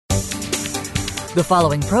The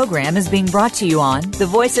following program is being brought to you on the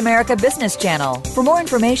Voice America Business Channel. For more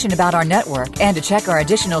information about our network and to check our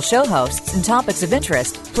additional show hosts and topics of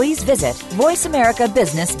interest, please visit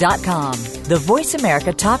voiceamericabusiness.com. The Voice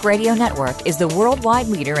America Talk Radio Network is the worldwide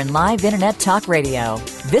leader in live Internet talk radio.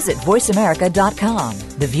 Visit voiceamerica.com.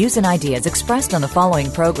 The views and ideas expressed on the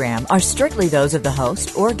following program are strictly those of the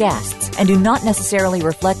host or guests and do not necessarily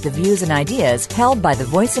reflect the views and ideas held by the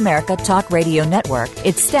Voice America Talk Radio Network,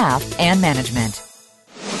 its staff, and management.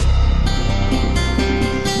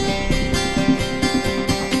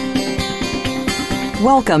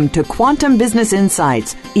 Welcome to Quantum Business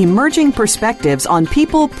Insights, emerging perspectives on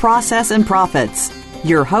people, process, and profits.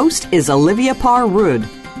 Your host is Olivia Parr-Rudd.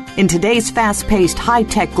 In today's fast-paced,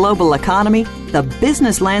 high-tech global economy, the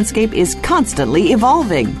business landscape is constantly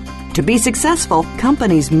evolving. To be successful,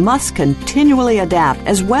 companies must continually adapt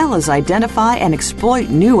as well as identify and exploit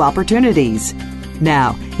new opportunities.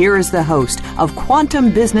 Now, here is the host of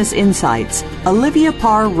Quantum Business Insights, Olivia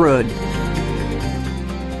Parr-Rudd.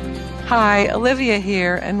 Hi, Olivia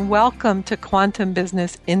here, and welcome to Quantum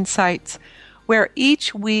Business Insights, where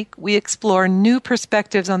each week we explore new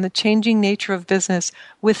perspectives on the changing nature of business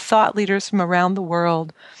with thought leaders from around the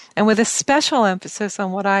world, and with a special emphasis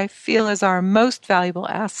on what I feel is our most valuable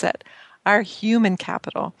asset, our human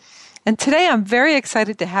capital. And today I'm very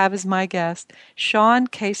excited to have as my guest Sean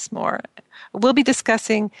Casemore. We'll be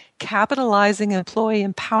discussing capitalizing employee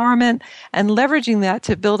empowerment and leveraging that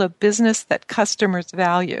to build a business that customers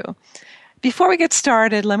value. Before we get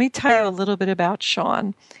started, let me tell you a little bit about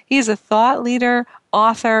Sean. He is a thought leader,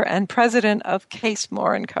 author, and president of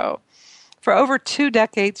Casemore & Co. For over 2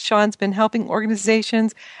 decades, Sean's been helping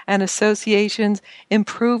organizations and associations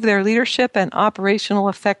improve their leadership and operational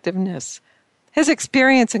effectiveness. His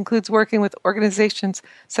experience includes working with organizations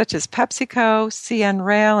such as PepsiCo, CN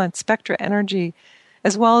Rail, and Spectra Energy,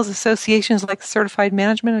 as well as associations like Certified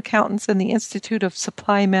Management Accountants and the Institute of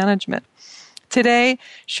Supply Management. Today,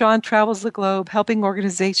 Sean travels the globe helping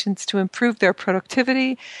organizations to improve their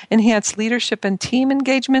productivity, enhance leadership and team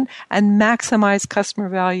engagement, and maximize customer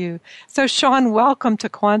value. So, Sean, welcome to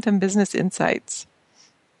Quantum Business Insights.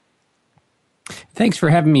 Thanks for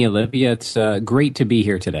having me, Olivia. It's great to be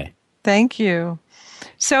here today. Thank you.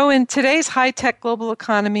 So in today's high-tech global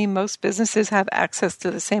economy, most businesses have access to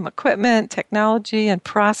the same equipment, technology, and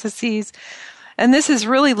processes, and this has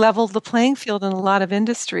really leveled the playing field in a lot of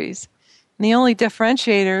industries. And the only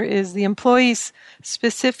differentiator is the employees,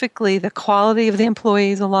 specifically the quality of the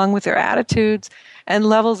employees along with their attitudes and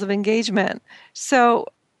levels of engagement. So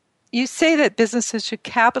you say that businesses should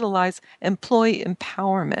capitalize employee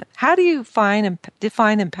empowerment. How do you define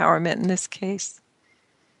empowerment in this case?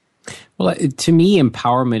 Well, to me,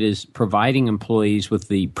 empowerment is providing employees with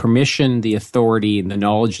the permission, the authority, and the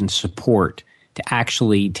knowledge and support to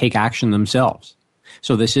actually take action themselves.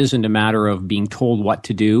 So this isn't a matter of being told what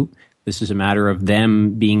to do. This is a matter of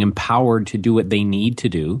them being empowered to do what they need to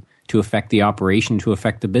do to affect the operation, to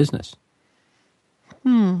affect the business.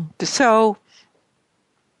 So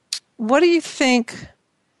what do you think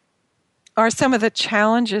are some of the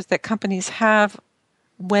challenges that companies have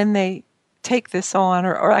when they take this on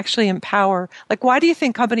or actually empower? Like, why do you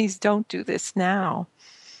think companies don't do this now?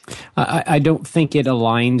 I don't think it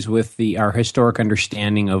aligns with our historic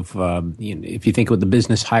understanding of, if you think of the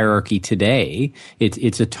business hierarchy today,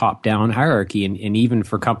 it's a top-down hierarchy. And even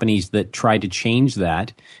for companies that try to change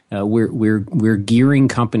that, we're gearing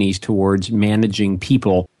companies towards managing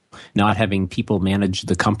people, not having people manage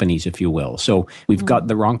the companies, if you will. So we've got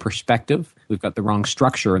the wrong perspective, we've got the wrong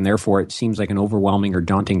structure, and therefore it seems like an overwhelming or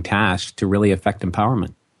daunting task to really affect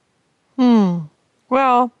empowerment.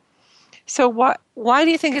 Well, so why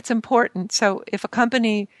do you think it's important? So if a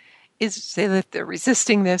company say that they're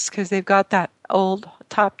resisting this because they've got that old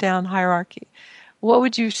top-down hierarchy, what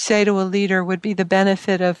would you say to a leader would be the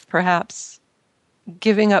benefit of perhaps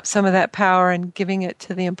giving up some of that power and giving it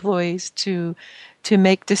to the employees to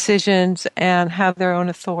make decisions and have their own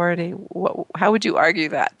authority? How would you argue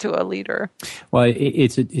that to a leader? Well,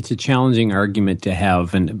 it's a challenging argument to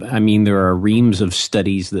have. And I mean, there are reams of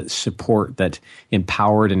studies that support that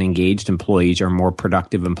empowered and engaged employees are more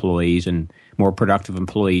productive employees, and more productive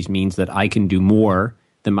employees means that I can do more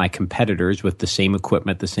than my competitors with the same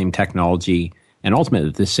equipment, the same technology, and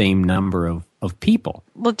ultimately the same number of people.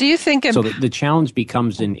 Well, do you think... So the challenge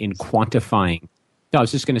becomes in quantifying. No, I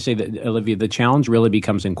was just going to say that, Olivia, the challenge really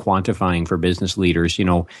becomes in quantifying for business leaders.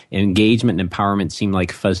 Engagement and empowerment seem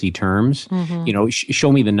like fuzzy terms.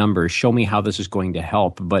 Show me the numbers, show me how this is going to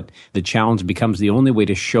help. But the challenge becomes the only way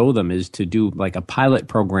to show them is to do like a pilot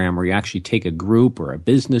program where you actually take a group or a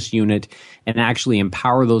business unit and actually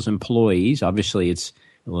empower those employees. Obviously, it's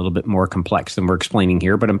a little bit more complex than we're explaining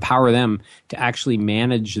here, but empower them to actually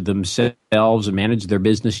manage themselves and manage their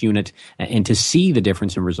business unit and to see the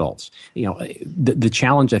difference in results. The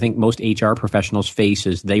challenge I think most HR professionals face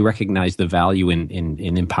is they recognize the value in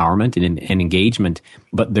empowerment and in engagement,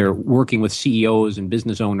 but they're working with CEOs and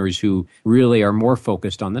business owners who really are more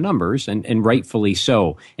focused on the numbers, and rightfully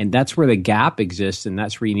so. And that's where the gap exists, and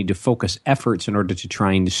that's where you need to focus efforts in order to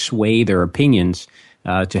try and sway their opinions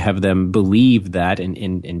to have them believe that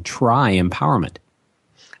and try empowerment.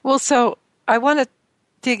 Well, so I want to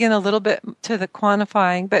dig in a little bit to the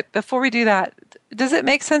quantifying, but before we do that, does it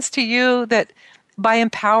make sense to you that by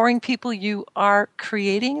empowering people, you are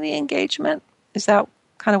creating the engagement? Is that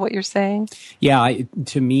kind of what you're saying? Yeah,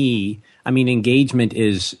 to me, engagement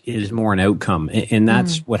is more an outcome, and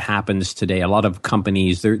that's what happens today. A lot of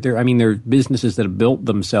companies, they're businesses that have built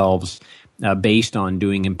themselves based on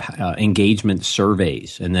doing engagement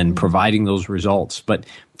surveys and then providing those results. But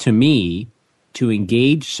to me, to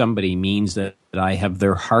engage somebody means that I have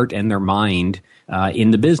their heart and their mind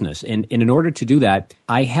in the business. And in order to do that,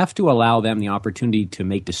 I have to allow them the opportunity to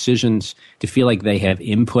make decisions, to feel like they have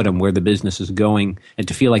input on where the business is going, and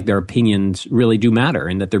to feel like their opinions really do matter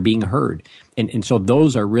and that they're being heard. And so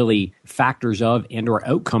those are really factors of and or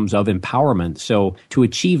outcomes of empowerment. So to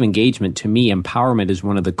achieve engagement, to me, empowerment is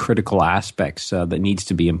one of the critical aspects that needs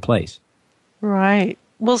to be in place. Right.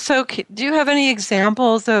 Well, so do you have any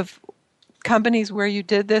examples of companies where you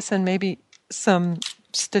did this and maybe some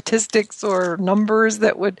statistics or numbers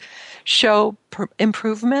that would show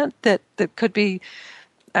improvement that could be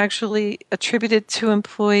actually attributed to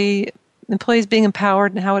employees being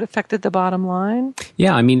empowered and how it affected the bottom line?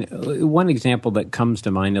 Yeah, one example that comes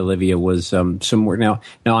to mind, Olivia, was somewhere. Now,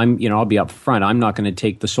 I'll be up front. I'm not going to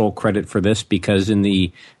take the sole credit for this because in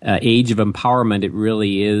the age of empowerment, it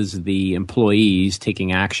really is the employees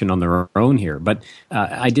taking action on their own here. But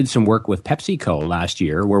I did some work with PepsiCo last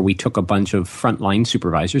year where we took a bunch of frontline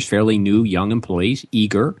supervisors, fairly new, young employees,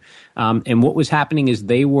 eager. And what was happening is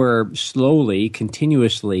they were slowly,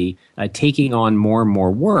 continuously taking on more and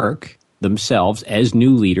more work themselves as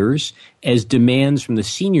new leaders, as demands from the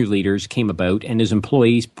senior leaders came about and as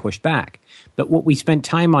employees pushed back. But what we spent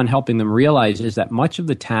time on helping them realize is that much of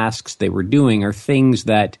the tasks they were doing are things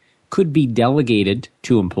that could be delegated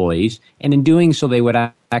to employees, and in doing so, they would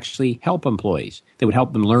actually help employees. They would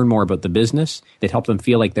help them learn more about the business. They'd help them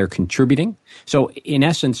feel like they're contributing. So in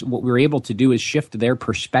essence, what we were able to do is shift their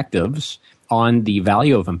perspectives on the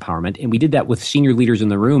value of empowerment. And we did that with senior leaders in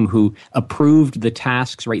the room who approved the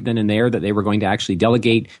tasks right then and there that they were going to actually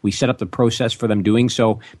delegate. We set up the process for them doing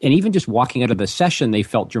so. And even just walking out of the session, they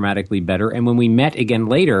felt dramatically better. And when we met again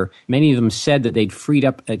later, many of them said that they'd freed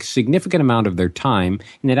up a significant amount of their time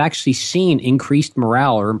and had actually seen increased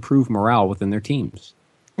morale or improved morale within their teams.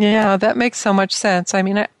 Yeah, that makes so much sense.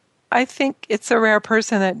 I think it's a rare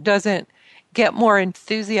person that doesn't get more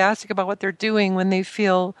enthusiastic about what they're doing when they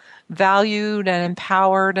feel valued and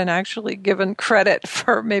empowered and actually given credit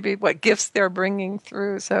for maybe what gifts they're bringing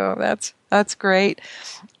through. So that's great.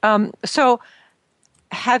 So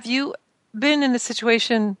have you been in a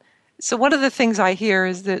situation? So one of the things I hear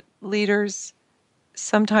is that leaders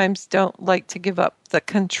sometimes don't like to give up the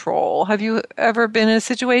control. Have you ever been in a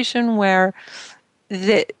situation where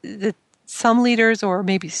some leaders or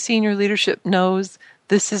maybe senior leadership knows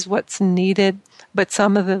this is what's needed, but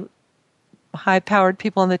some of the high-powered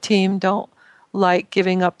people on the team don't like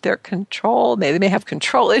giving up their control? Maybe they may have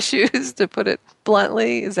control issues, to put it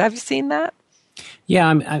bluntly. Have you seen that? Yeah,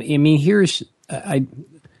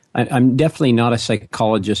 I'm definitely not a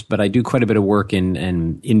psychologist, but I do quite a bit of work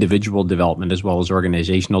in individual development as well as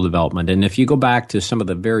organizational development. And if you go back to some of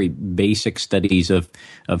the very basic studies of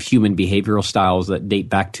human behavioral styles that date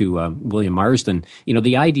back to William Marsden,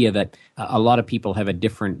 the idea that a lot of people have a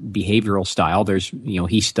different behavioral style. There's,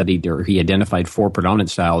 he studied or he identified 4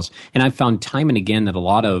 predominant styles. And I've found time and again that a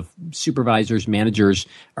lot of supervisors, managers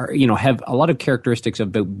are, have a lot of characteristics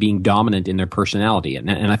of being dominant in their personality.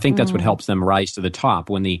 And I think that's what helps them rise to the top.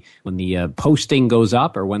 When the posting goes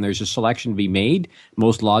up or when there's a selection to be made,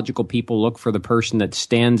 most logical people look for the person that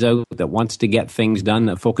stands out, that wants to get things done,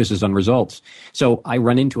 that focuses on results. So I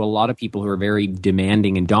run into a lot of people who are very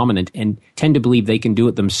demanding and dominant and tend to believe they can do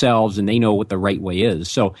it themselves and they know what the right way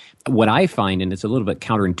is. So what I find, and it's a little bit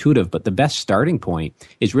counterintuitive, but the best starting point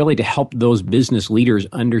is really to help those business leaders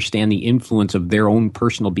understand the influence of their own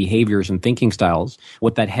personal behaviors and thinking styles,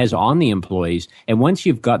 what that has on the employees. And once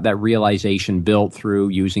you've got that realization built through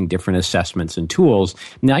using using different assessments and tools,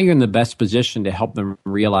 now you're in the best position to help them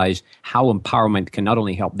realize how empowerment can not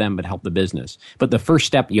only help them, but help the business. But the first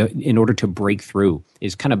step in order to break through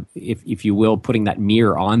is kind of, if you will, putting that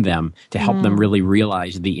mirror on them to help them really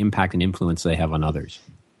realize the impact and influence they have on others.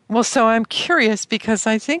 Well, so I'm curious because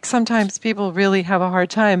I think sometimes people really have a hard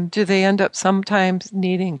time. Do they end up sometimes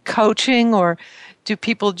needing coaching, or do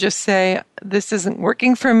people just say, this isn't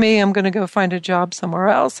working for me, I'm going to go find a job somewhere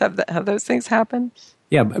else? Have those things happen?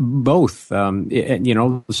 Yeah, both.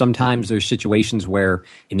 Sometimes there's situations where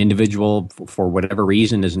an individual, for whatever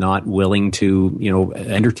reason, is not willing to,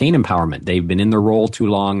 entertain empowerment. They've been in their role too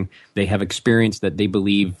long. They have experience that they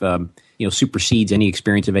believe, supersedes any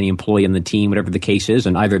experience of any employee in the team, whatever the case is.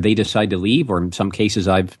 And either they decide to leave, or in some cases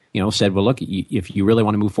I've, said, well, look, if you really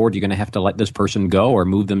want to move forward, you're going to have to let this person go or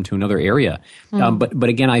move them to another area. But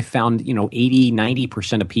again, I found, 80,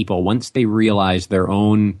 90% of people, once they realize their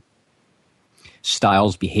own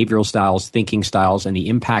styles, behavioral styles, thinking styles, and the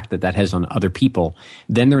impact that has on other people,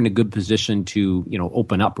 then they're in a good position to,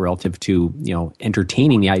 open up relative to,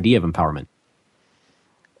 entertaining the idea of empowerment.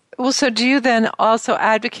 Well, so do you then also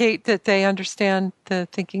advocate that they understand the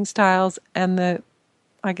thinking styles and the,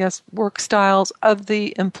 I guess, work styles of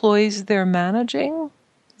the employees they're managing?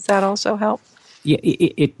 Does that also help? Yeah,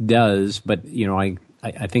 it does. But,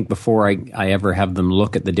 I think before I ever have them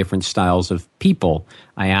look at the different styles of people,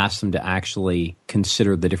 I ask them to actually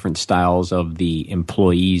consider the different styles of the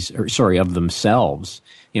employees, of themselves,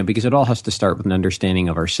 because it all has to start with an understanding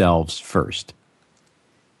of ourselves first.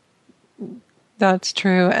 That's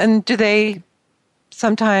true. And do they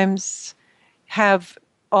sometimes have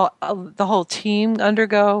the whole team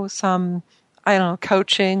undergo some,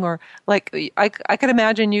 coaching, or like I could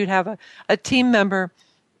imagine you'd have a team member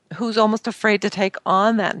who's almost afraid to take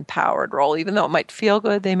on that empowered role, even though it might feel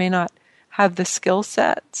good, they may not have the skill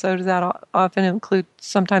set. So does that often include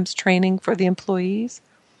sometimes training for the employees?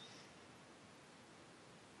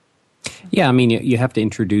 Yeah, you have to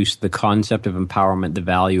introduce the concept of empowerment, the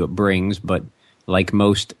value it brings, but like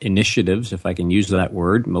most initiatives, if I can use that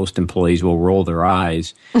word, most employees will roll their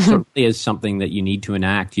eyes. So it really is something that you need to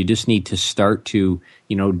enact. You just need to start to,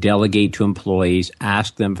 delegate to employees,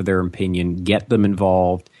 ask them for their opinion, get them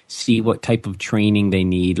involved, see what type of training they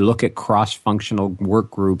need, look at cross-functional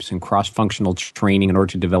work groups and cross-functional training in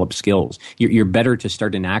order to develop skills. You're better to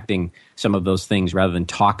start enacting some of those things rather than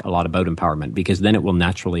talk a lot about empowerment, because then it will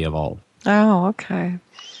naturally evolve. Oh, okay.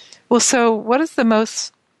 Well, so what are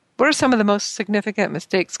some of the most significant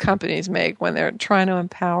mistakes companies make when they're trying to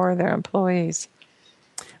empower their employees?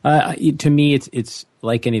 To me, it's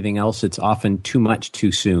like anything else. It's often too much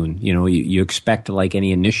too soon. You expect, like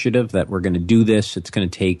any initiative, that we're going to do this. It's going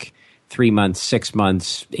to take 3 months, 6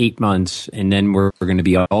 months, 8 months, and then we're going to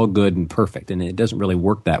be all good and perfect. And it doesn't really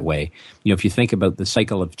work that way. If you think about the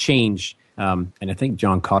cycle of change, and I think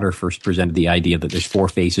John Kotter first presented the idea that there's 4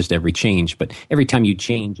 phases to every change. But every time you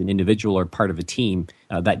change an individual or part of a team,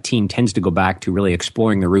 that team tends to go back to really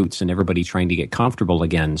exploring the roots and everybody trying to get comfortable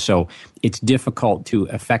again. So it's difficult to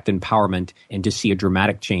affect empowerment and to see a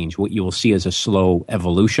dramatic change. What you will see is a slow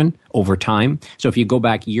evolution over time. So if you go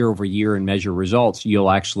back year over year and measure results,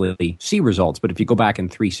 you'll actually see results. But if you go back in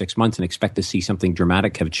 3-6 months and expect to see something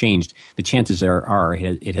dramatic have changed, the chances are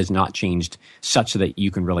it has not changed such that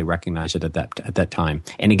you can really recognize it at that time.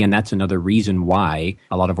 And again, that's another reason why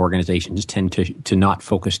a lot of organizations tend to not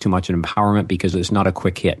focus too much on empowerment, because it's not a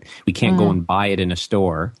quick hit. We can't go and buy it in a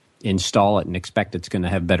store, install it, and expect it's going to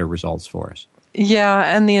have better results for us.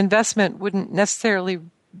 Yeah, and the investment wouldn't necessarily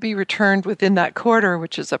be returned within that quarter,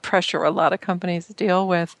 which is a pressure a lot of companies deal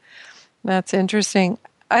with. That's interesting.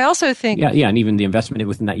 I also think... Yeah, and even the investment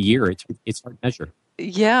within that year, it's hard to measure.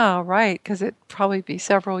 Yeah, right, because it'd probably be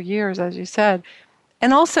several years, as you said.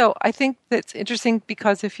 And also, I think that's interesting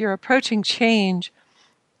because if you're approaching change,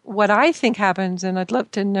 what I think happens, and I'd love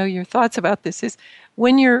to know your thoughts about this, is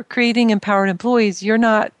when you're creating empowered employees, you're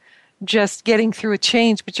not just getting through a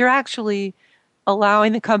change, but you're actually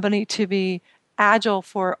allowing the company to be agile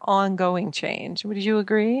for ongoing change. Would you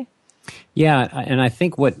agree? Yeah, and I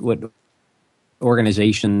think what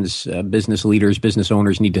organizations, business leaders, business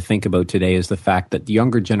owners need to think about today is the fact that the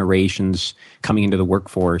younger generations coming into the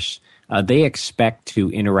workforce, they expect to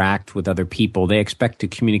interact with other people. They expect to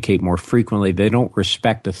communicate more frequently. They don't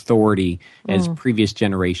respect authority as previous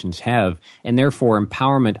generations have. And therefore,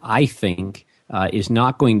 empowerment, I think, is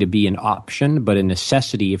not going to be an option, but a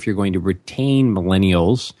necessity if you're going to retain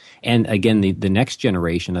millennials. And again, the next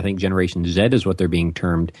generation, I think Generation Z is what they're being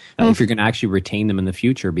termed, if you're going to actually retain them in the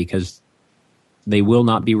future, because they will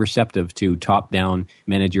not be receptive to top-down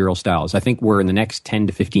managerial styles. I think we're in the next 10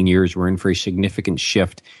 to 15 years, we're in for a significant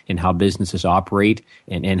shift in how businesses operate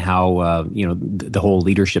and how, the whole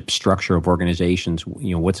leadership structure of organizations,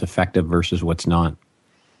 what's effective versus what's not.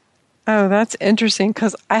 Oh, that's interesting,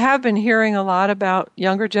 because I have been hearing a lot about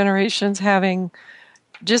younger generations having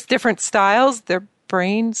just different styles. Their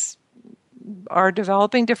brains are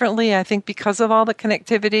developing differently, I think, because of all the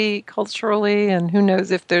connectivity culturally, and who knows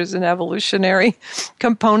if there's an evolutionary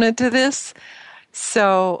component to this.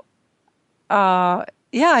 So, I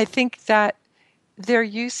think that they're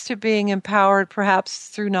used to being empowered perhaps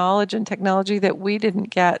through knowledge and technology that we didn't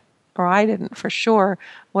get, or I didn't for sure,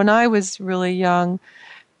 when I was really young.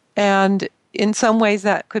 And in some ways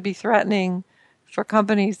that could be threatening for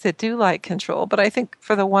companies that do like control. But I think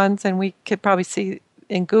for the ones, and we could probably see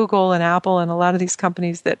in Google and Apple and a lot of these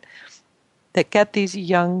companies that get these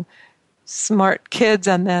young, smart kids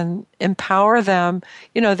and then empower them,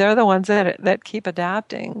 they're the ones that keep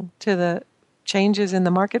adapting to the changes in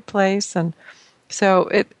the marketplace. And so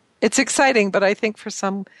it's exciting, but I think for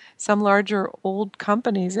some larger old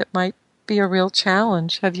companies, it might be a real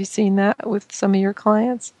challenge. Have you seen that with some of your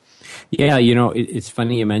clients? Yeah, it's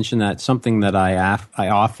funny you mentioned that. Something that I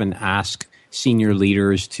often ask senior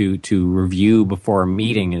leaders to review before a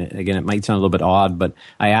meeting, and again, it might sound a little bit odd, but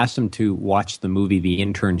I asked them to watch the movie The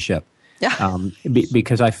Internship,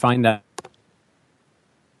 because I find that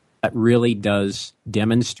really does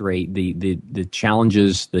demonstrate the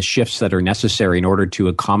challenges, the shifts that are necessary in order to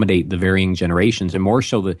accommodate the varying generations, and more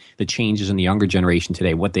so the changes in the younger generation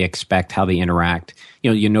today, what they expect, how they interact.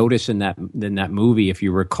 You notice in that movie, if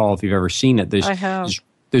you recall, if you've ever seen it,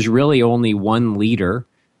 there's really only one leader,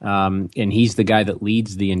 and he's the guy that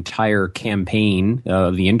leads the entire campaign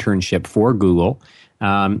of the internship for Google.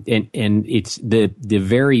 And it's the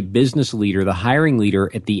very business leader, the hiring leader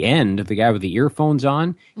at the end, the guy with the earphones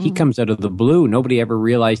on, he comes out of the blue. Nobody ever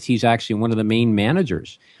realized he's actually one of the main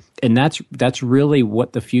managers. And that's really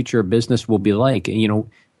what the future of business will be like.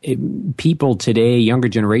 People today, younger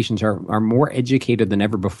generations, are more educated than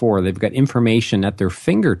ever before. They've got information at their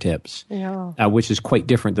fingertips, which is quite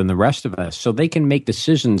different than the rest of us. So they can make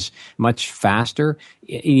decisions much faster.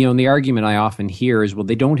 And the argument I often hear is, well,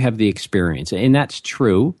 they don't have the experience. And that's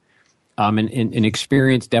true. And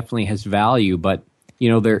experience definitely has value, but,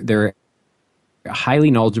 they're highly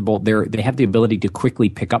knowledgeable. They have the ability to quickly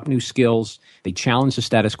pick up new skills. They challenge the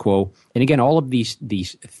status quo. And again, all of these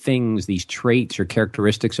things, these traits or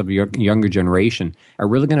characteristics of the younger generation are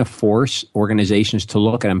really going to force organizations to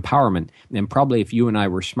look at empowerment. And probably if you and I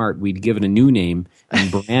were smart, we'd give it a new name and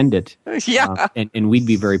brand it. And we'd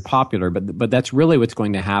be very popular. But that's really what's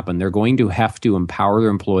going to happen. They're going to have to empower their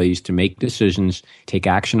employees to make decisions, take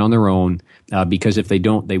action on their own, because if they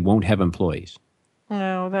don't, they won't have employees.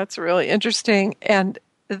 No, that's really interesting. And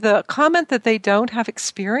the comment that they don't have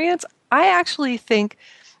experience, I actually think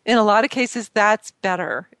in a lot of cases that's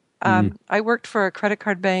better. I worked for a credit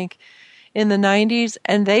card bank in the 90s,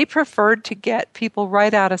 and they preferred to get people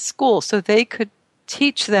right out of school so they could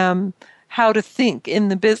teach them how to think in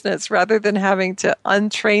the business rather than having to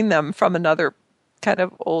untrain them from another kind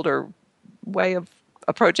of older way of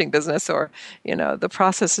approaching business or, the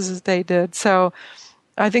processes as they did. So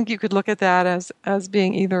I think you could look at that as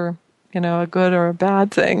being either, a good or a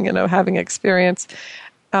bad thing, having experience.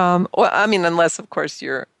 Unless, of course,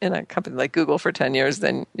 you're in a company like Google for 10 years,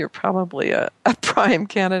 then you're probably a prime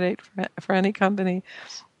candidate for any company.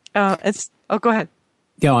 Go ahead.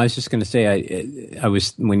 Yeah, I was just going to say, I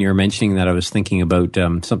was, when you were mentioning that, I was thinking about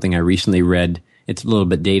something I recently read. It's a little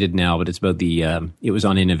bit dated now, but it's about it was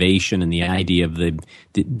on innovation and the idea of the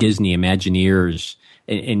Disney Imagineers.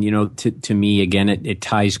 And to me, again, it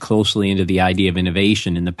ties closely into the idea of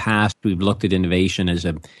innovation. In the past, we've looked at innovation as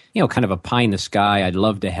a, kind of a pie in the sky. I'd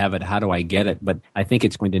love to have it. How do I get it? But I think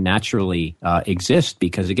it's going to naturally exist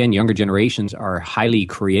because, again, younger generations are highly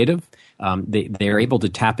creative. They're able to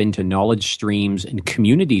tap into knowledge streams and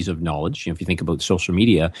communities of knowledge. If you think about social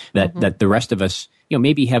media, that the rest of us,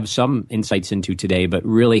 maybe have some insights into today, but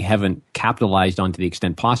really haven't capitalized on to the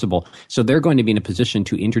extent possible. So they're going to be in a position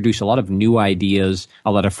to introduce a lot of new ideas,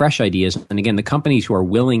 a lot of fresh ideas. And again, the companies who are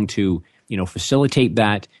willing to, facilitate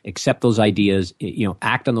that, accept those ideas,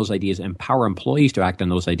 act on those ideas, empower employees to act on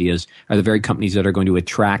those ideas are the very companies that are going to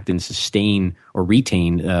attract and sustain or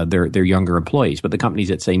retain their younger employees. But the companies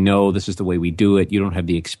that say, no, this is the way we do it, you don't have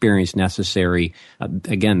the experience necessary,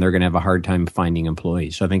 again, they're going to have a hard time finding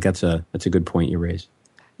employees. So I think that's a good point you raised.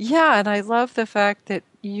 Yeah, and I love the fact that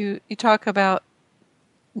you talk about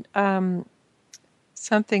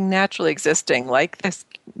something naturally existing, like this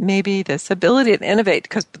ability to innovate,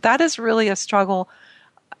 because that is really a struggle,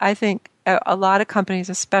 I think, a lot of companies,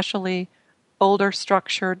 especially older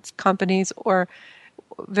structured companies or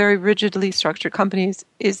very rigidly structured companies,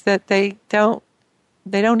 is that they don't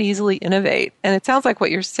easily innovate. And it sounds like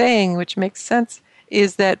what you're saying, which makes sense,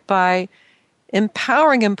 is that by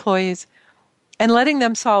empowering employees and letting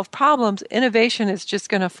them solve problems, innovation is just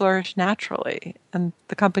going to flourish naturally. And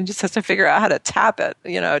the company just has to figure out how to tap it,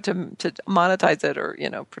 to monetize it or,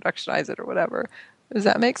 productionize it or whatever. Does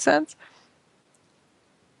that make sense?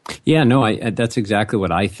 Yeah, no, that's exactly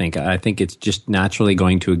what I think. I think it's just naturally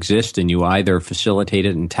going to exist, and you either facilitate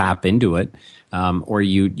it and tap into it, or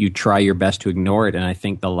you try your best to ignore it. And I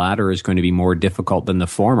think the latter is going to be more difficult than the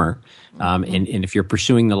former. And if you're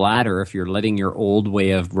pursuing the latter, if you're letting your old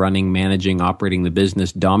way of running, managing, operating the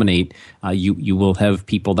business dominate, you will have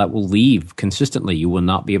people that will leave consistently. You will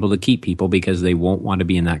not be able to keep people because they won't want to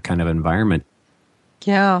be in that kind of environment.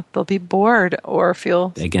 Yeah, they'll be bored or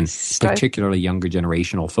feel... Again, particularly younger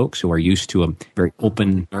generational folks who are used to a very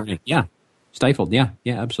open... Yeah, stifled. Yeah,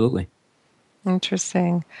 absolutely.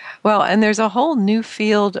 Interesting. Well, and there's a whole new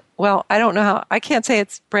field. Well, I don't know how... I can't say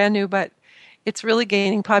it's brand new, but it's really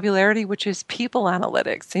gaining popularity, which is people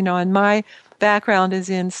analytics. And my background is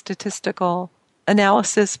in statistical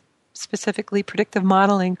analysis, specifically predictive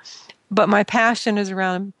modeling. But my passion is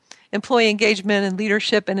around employee engagement and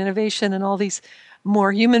leadership and innovation and all these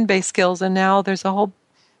more human-based skills, and now there's a whole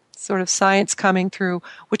sort of science coming through,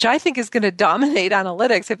 which I think is going to dominate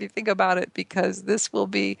analytics if you think about it, because this will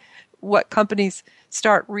be what companies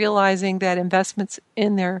start realizing, that investments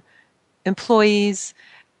in their employees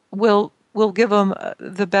will give them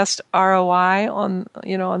the best ROI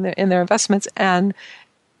in their investments, and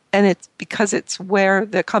it's because it's where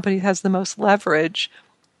the company has the most leverage.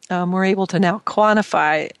 We're able to now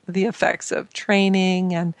quantify the effects of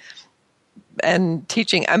training and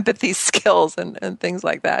teaching empathy skills and things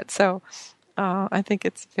like that. So I think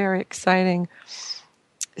it's very exciting.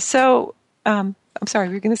 So I'm sorry,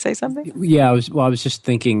 were you going to say something? Yeah, I was just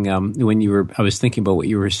thinking I was thinking about what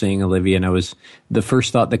you were saying, Olivia, and the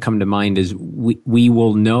first thought that come to mind is we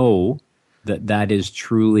will know that is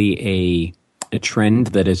truly a trend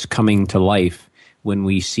that is coming to life when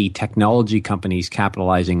we see technology companies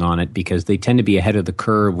capitalizing on it, because they tend to be ahead of the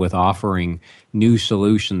curve with offering new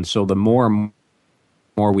solutions. So the more and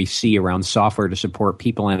more we see around software to support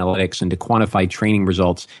people analytics and to quantify training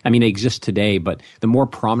results, I mean, they exist today, but the more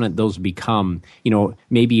prominent those become,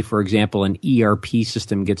 maybe, for example, an ERP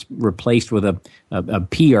system gets replaced with a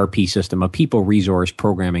PRP system, a people resource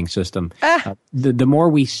programming system. The more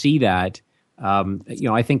we see that,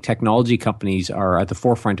 I think technology companies are at the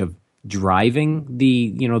forefront of driving the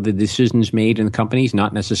decisions made in the companies,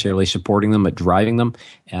 not necessarily supporting them, but driving them.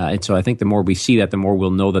 And so I think the more we see that, the more we'll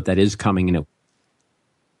know that is coming, and it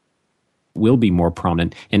will be more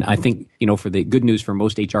prominent. And I think, for the good news for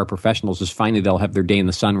most HR professionals is finally they'll have their day in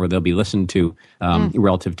the sun where they'll be listened to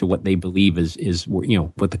relative to what they believe is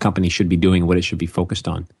what the company should be doing, what it should be focused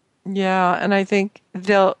on. Yeah, and I think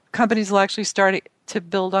companies will actually start to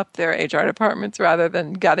build up their HR departments rather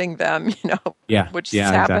than gutting them, which has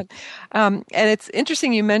happened. Exactly. And it's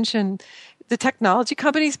interesting you mentioned the technology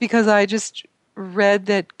companies, because I just read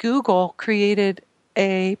that Google created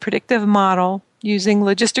a predictive model using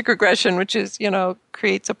logistic regression, which is,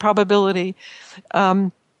 creates a probability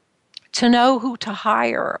to know who to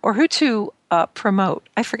hire or who to promote.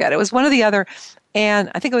 I forget. It was one or the other. And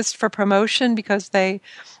I think it was for promotion, because they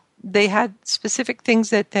had specific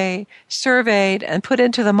things that they surveyed and put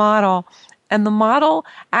into the model. And the model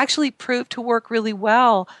actually proved to work really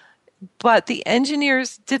well, but the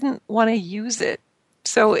engineers didn't want to use it.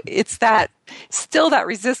 So it's still that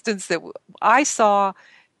resistance that I saw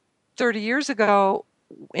 30 years ago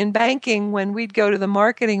in banking, when we'd go to the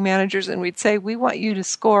marketing managers and we'd say, we want you to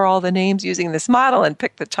score all the names using this model and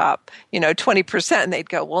pick the top, 20%. And they'd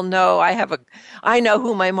go, well, no, I know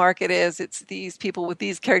who my market is. It's these people with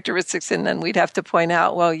these characteristics. And then we'd have to point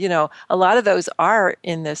out, well, a lot of those are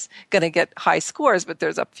in this going to get high scores, but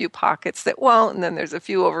there's a few pockets that won't. And then there's a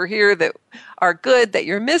few over here that are good that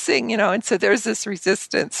you're missing, and so there's this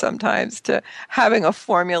resistance sometimes to having a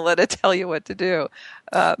formula to tell you what to do.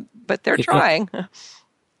 But they're trying.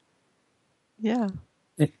 Yeah.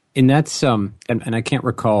 And that's and I can't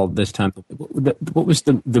recall this time. What was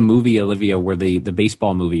the movie, Olivia, where the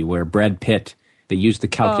baseball movie where Brad Pitt, they used the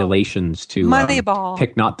calculations to Moneyball.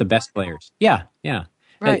 Pick not the best players. Yeah.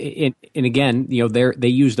 Right. And again, they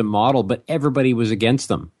used a model, but everybody was against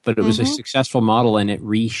them. But it was a successful model, and it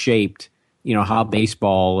reshaped how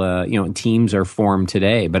baseball teams are formed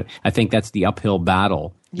today. But I think that's the uphill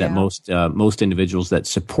battle that most individuals that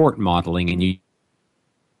support modeling and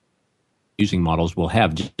using models will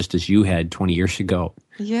have, just as you had 20 years ago.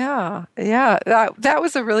 Yeah. That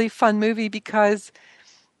was a really fun movie because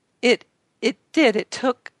it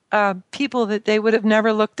took people that they would have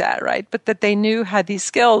never looked at, right? But that they knew had these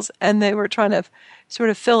skills, and they were trying to sort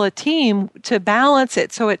of fill a team to balance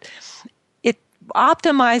it. So it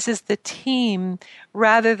optimizes the team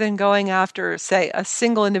rather than going after, say, a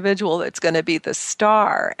single individual that's going to be the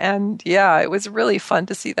star. And yeah, it was really fun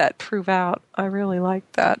to see that prove out. I really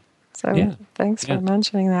liked that. So thanks for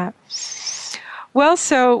mentioning that. Well,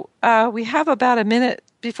 so we have about a minute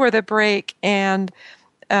before the break, and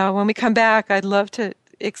when we come back, I'd love to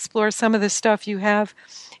explore some of the stuff you have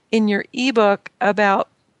in your ebook about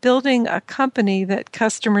building a company that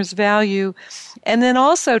customers value, and then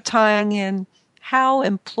also tying in how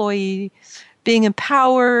employee being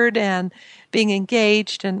empowered and being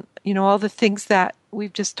engaged and, all the things that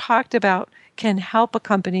we've just talked about can help a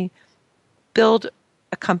company build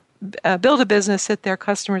a business that their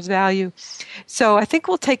customers value. So I think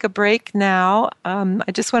we'll take a break now.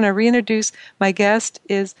 I just want to reintroduce my guest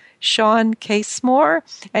is Sean Casemore,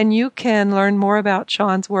 and you can learn more about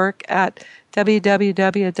Sean's work at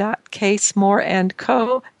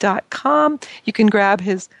www.casemoreandco.com. You can grab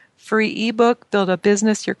his free ebook, Build a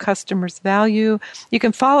Business Your Customers Value. You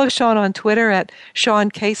can follow Sean on Twitter at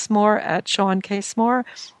Sean Casemore at Sean Casemore.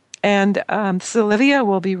 And this is Olivia.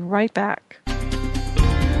 We'll be right back.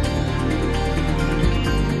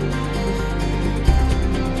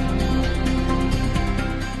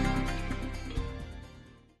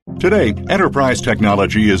 Today, enterprise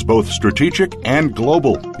technology is both strategic and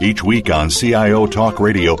global. Each week on CIO Talk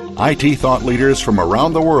Radio, IT thought leaders from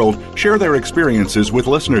around the world share their experiences with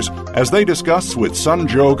listeners as they discuss with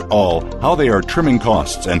Sanjog Aul how they are trimming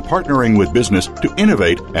costs and partnering with business to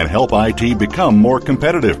innovate and help IT become more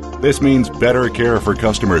competitive. This means better care for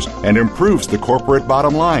customers and improves the corporate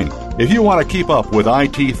bottom line. If you want to keep up with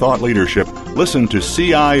IT thought leadership, listen to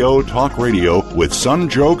CIO Talk Radio with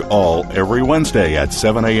Sanjog Aul every Wednesday at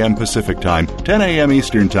 7 a.m. Pacific Time, 10 a.m.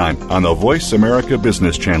 Eastern Time on the Voice America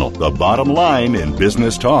Business Channel, the bottom line in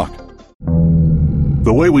business talk.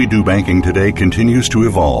 The way we do banking today continues to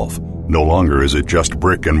evolve. No longer is it just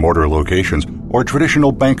brick and mortar locations or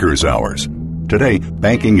traditional banker's hours. Today,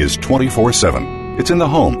 banking is 24/7. It's in the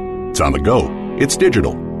home. It's on the go. It's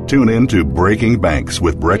digital. Tune in to Breaking Banks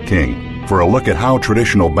with Brett King for a look at how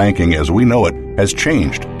traditional banking as we know it has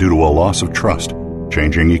changed due to a loss of trust,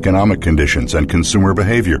 changing economic conditions and consumer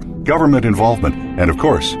behavior, government involvement, and of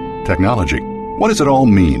course, technology. What does it all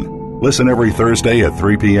mean? Listen every Thursday at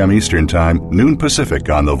 3 p.m. Eastern Time, noon Pacific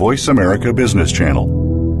on the Voice America Business Channel.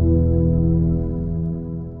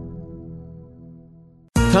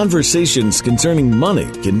 Conversations concerning money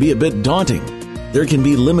can be a bit daunting. There can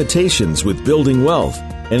be limitations with building wealth,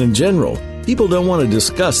 and in general, people don't want to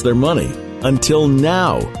discuss their money until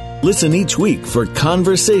now. Listen each week for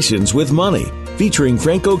Conversations with Money, featuring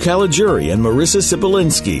Franco Caligiuri and Marissa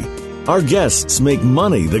Sipolinski. Our guests make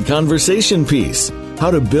money the conversation piece, how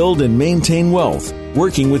to build and maintain wealth,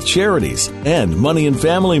 working with charities, and money and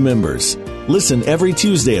family members. Listen every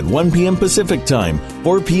Tuesday at 1 p.m. Pacific Time,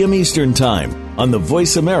 4 p.m. Eastern Time on the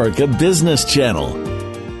Voice America Business Channel.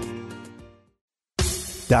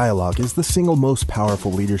 Dialogue is the single most powerful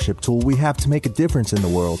leadership tool we have to make a difference in the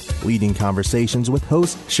world. Leading Conversations with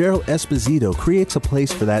host Cheryl Esposito creates a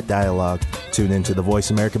place for that dialogue. Tune into the Voice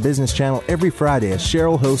America Business Channel every Friday as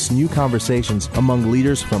Cheryl hosts new conversations among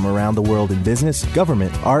leaders from around the world in business,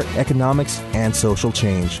 government, art, economics, and social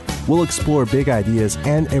change. We'll explore big ideas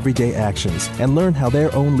and everyday actions and learn how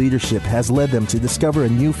their own leadership has led them to discover a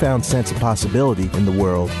newfound sense of possibility in the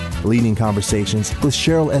world. Leading Conversations with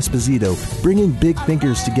Cheryl Esposito, bringing big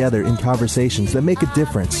thinkers together in conversations that make a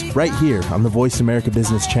difference right here on the Voice America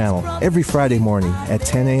Business Channel every Friday morning at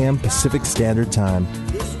 10 a.m. Pacific Standard Time.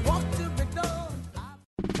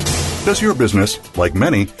 Does your business, like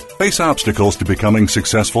many, face obstacles to becoming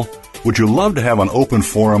successful? Would you love to have an open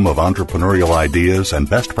forum of entrepreneurial ideas and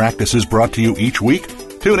best practices brought to you each week?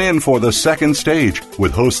 Tune in for The Second Stage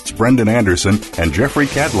with hosts Brendan Anderson and Jeffrey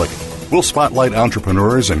Cadlick. We'll spotlight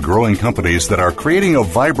entrepreneurs and growing companies that are creating a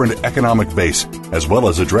vibrant economic base, as well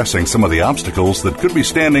as addressing some of the obstacles that could be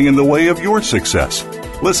standing in the way of your success.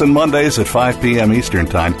 Listen Mondays at 5 p.m. Eastern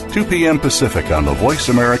Time, 2 p.m. Pacific on the Voice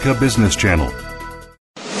America Business Channel.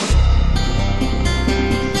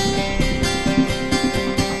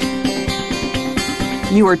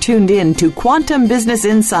 You are tuned in to Quantum Business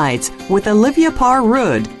Insights with Olivia Parr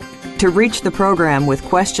Rudd. To reach the program with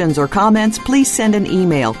questions or comments, please send an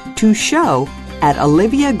email to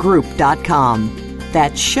show@oliviagroup.com.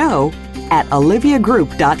 That's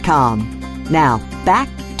show@oliviagroup.com. Now, back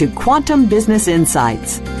to Quantum Business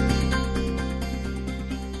Insights.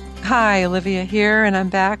 Hi, Olivia here, and I'm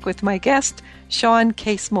back with my guest, Sean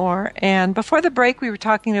Casemore. And before the break, we were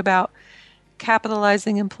talking about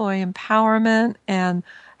capitalizing employee empowerment and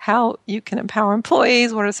how you can empower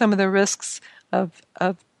employees. What are some of the risks of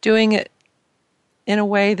doing it in a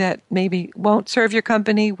way that maybe won't serve your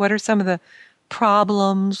company? What are some of the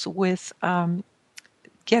problems with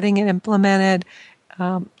getting it implemented?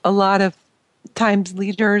 A lot of times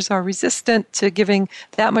leaders are resistant to giving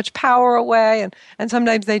that much power away, and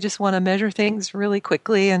sometimes they just want to measure things really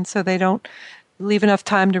quickly, and so they don't leave enough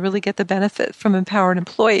time to really get the benefit from empowered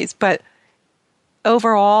employees. But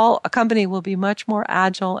overall, a company will be much more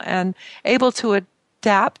agile and able to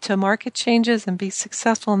adapt to market changes and be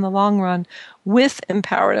successful in the long run with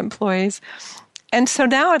empowered employees. And so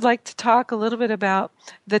now I'd like to talk a little bit about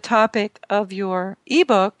the topic of your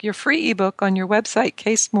ebook, your free ebook on your website,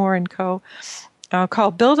 Casemore & Co.,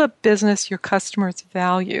 called Build a Business Your Customers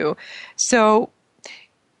Value. So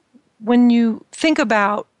when you think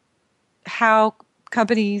about how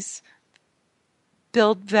companies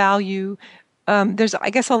build value, there's, I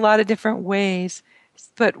guess, a lot of different ways.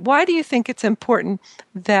 But why do you think it's important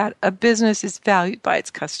that a business is valued by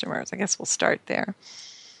its customers? I guess we'll start there.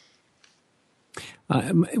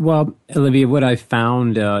 Well, Olivia, what I've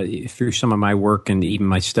found through some of my work and even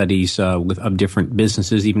my studies of different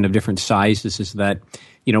businesses, even of different sizes, is that,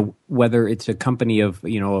 whether it's a company of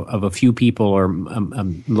a few people or a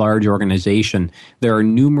large organization, there are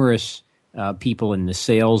numerous people in the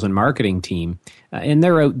sales and marketing team, and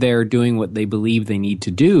they're out there doing what they believe they need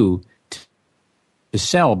to do to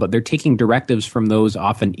sell, but they're taking directives from those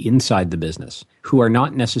often inside the business who are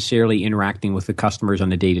not necessarily interacting with the customers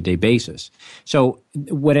on a day-to-day basis. So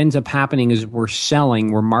what ends up happening is we're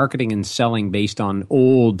marketing and selling based on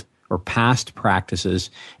old or past practices,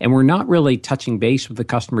 and we're not really touching base with the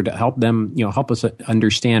customer to help them, help us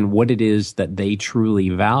understand what it is that they truly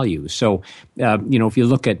value. So, if you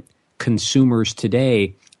look at consumers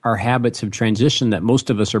today, our habits have transitioned that most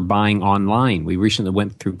of us are buying online. We recently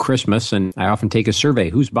went through Christmas, and I often take a survey.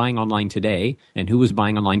 Who's buying online today and who was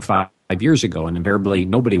buying online 5 years ago? And invariably,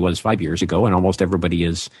 nobody was 5 years ago, and almost everybody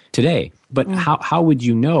is today. But how would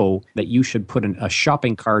you know that you should put a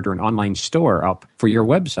shopping cart or an online store up for your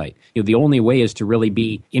website? The only way is to really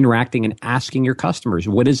be interacting and asking your customers,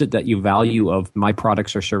 what is it that you value of my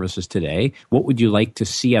products or services today? What would you like to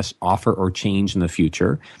see us offer or change in the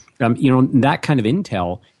future? That kind of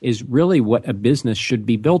intel is really what a business should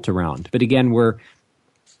be built around. But again,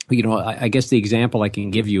 I guess the example I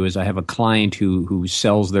can give you is I have a client who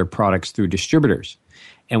sells their products through distributors.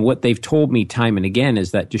 And what they've told me time and again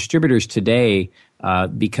is that distributors today,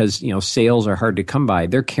 because sales are hard to come by,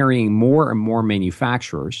 they're carrying more and more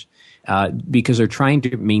manufacturers because they're trying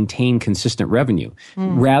to maintain consistent revenue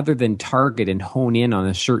rather than target and hone in on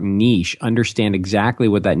a certain niche, understand exactly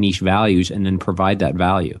what that niche values, and then provide that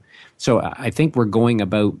value. So I think we're going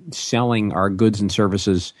about selling our goods and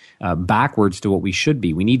services backwards to what we should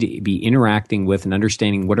be. We need to be interacting with and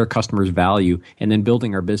understanding what our customers value and then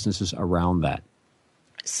building our businesses around that.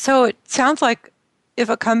 So it sounds like if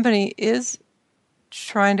a company is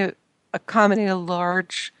trying to accommodate a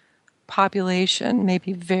large population,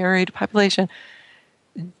 maybe varied population,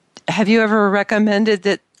 have you ever recommended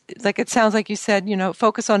that, like it sounds like you said,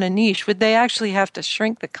 focus on a niche? Would they actually have to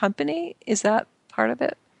shrink the company? Is that part of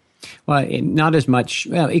it? Well, not as much.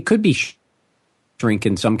 Well, it could be shrink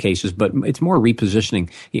in some cases, but it's more repositioning.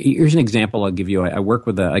 Here's an example I'll give you. I work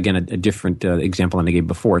with, a different example than I gave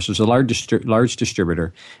before. So it's a large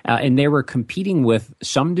distributor, and they were competing with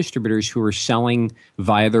some distributors who were selling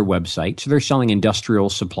via their website. So they're selling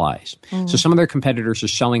industrial supplies. So some of their competitors are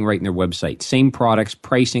selling right in their website. Same products,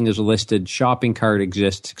 pricing is listed, shopping cart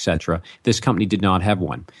exists, etc. This company did not have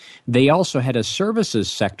one. They also had a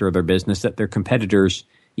services sector of their business that their competitors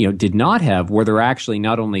did not have, where they're actually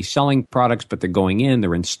not only selling products, but they're going in,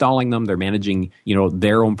 they're installing them, they're managing,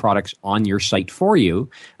 their own products on your site for you.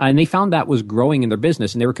 And they found that was growing in their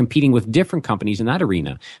business, and they were competing with different companies in that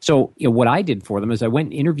arena. So what I did for them is I went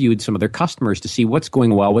and interviewed some of their customers to see what's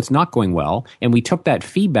going well, what's not going well. And we took that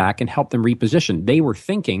feedback and helped them reposition. They were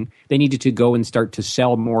thinking they needed to go and start to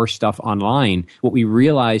sell more stuff online. What we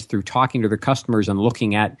realized through talking to their customers and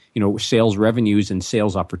looking at, sales revenues and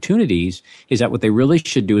sales opportunities is that what they really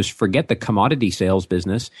should do is forget the commodity sales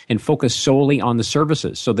business and focus solely on the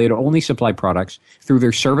services. So they'd only supply products through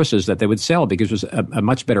their services that they would sell because it was a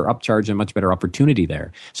much better upcharge and much better opportunity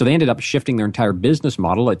there. So they ended up shifting their entire business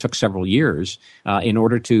model. It took several years in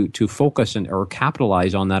order to focus or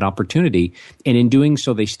capitalize on that opportunity. And in doing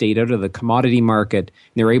so, they stayed out of the commodity market.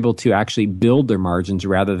 They were able to actually build their margins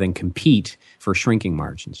rather than compete for shrinking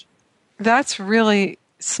margins. That's really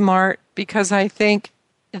smart, because I think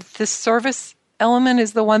the service element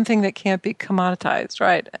is the one thing that can't be commoditized,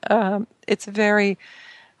 right? It's very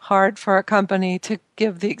hard for a company to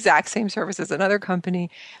give the exact same service as another company.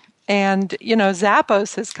 And,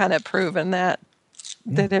 Zappos has kind of proven that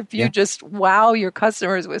if you just wow your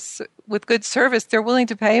customers with good service, they're willing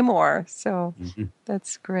to pay more. So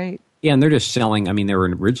that's great. Yeah, and they're just selling, they were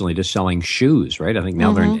originally just selling shoes, right? I think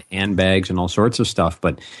now they're into handbags and all sorts of stuff.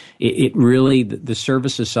 But it really, the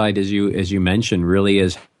services side, as you mentioned, really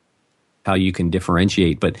is how you can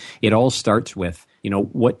differentiate. But it all starts with,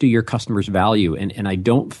 what do your customers value? And I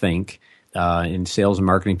don't think, and sales and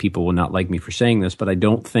marketing people will not like me for saying this, but I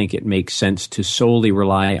don't think it makes sense to solely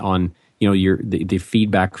rely on the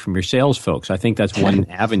feedback from your sales folks. I think that's one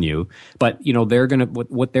avenue. But, they're going to,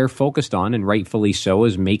 what they're focused on, and rightfully so,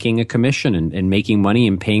 is making a commission and making money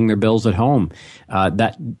and paying their bills at home.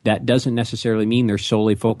 That doesn't necessarily mean they're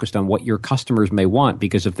solely focused on what your customers may want,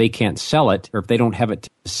 because if they can't sell it, or if they don't have it to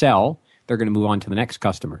sell, they're going to move on to the next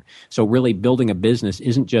customer. So really building a business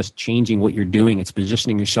isn't just changing what you're doing, it's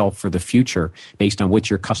positioning yourself for the future based on what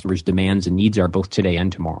your customers' demands and needs are both today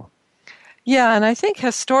and tomorrow. Yeah, and I think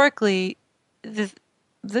historically, the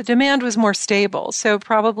demand was more stable. So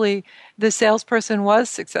probably the salesperson was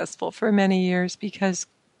successful for many years because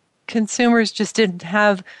consumers just didn't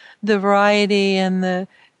have the variety and the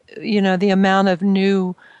amount of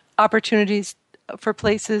new opportunities for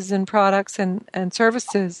places and products and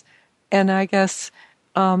services. And I guess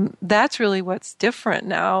that's really what's different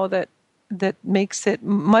now, that makes it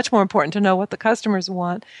much more important to know what the customers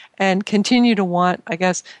want and continue to want, I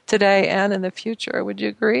guess, today and in the future. Would you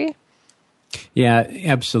agree? Yeah,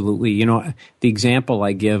 absolutely. The example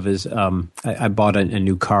I give is I bought a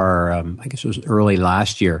new car, I guess it was early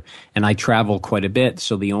last year, and I travel quite a bit.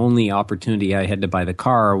 So the only opportunity I had to buy the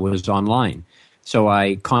car was online. So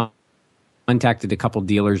I contacted a couple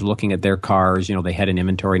dealers looking at their cars. They had an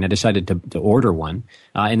inventory, and I decided to order one.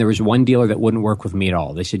 And there was one dealer that wouldn't work with me at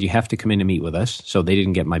all. They said, you have to come in and meet with us. So they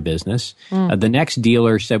didn't get my business. The next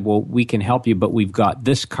dealer said, well, we can help you, but we've got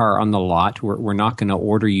this car on the lot. We're not going to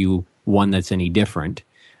order you one that's any different.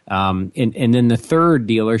 And then the third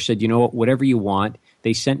dealer said, whatever you want.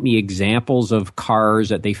 They sent me examples of cars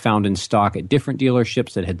that they found in stock at different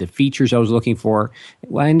dealerships that had the features I was looking for.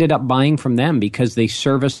 Well, I ended up buying from them because they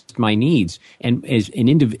serviced my needs. And as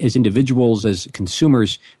individuals, as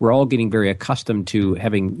consumers, we're all getting very accustomed to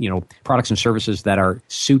having, products and services that are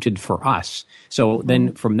suited for us. So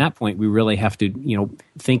then from that point, we really have to,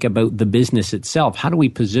 think about the business itself. How do we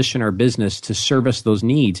position our business to service those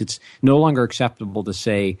needs? It's no longer acceptable to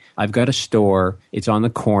say, I've got a store, it's on the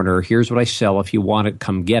corner, here's what I sell, if you want it,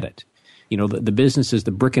 come get it. The businesses,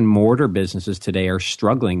 the brick and mortar businesses today are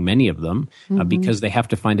struggling, many of them, because they have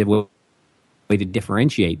to find a way to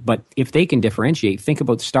differentiate. But if they can differentiate, think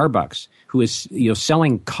about Starbucks, who is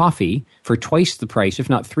selling coffee for twice the price, if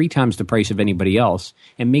not 3 times the price of anybody else,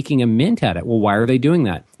 and making a mint at it. Well, why are they doing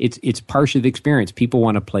that? It's partially the experience. People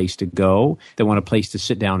want a place to go. They want a place to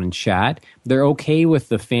sit down and chat. They're okay with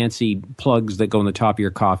the fancy plugs that go on the top of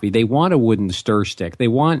your coffee. They want a wooden stir stick. They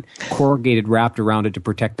want corrugated wrapped around it to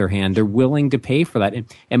protect their hand. They're willing to pay for that.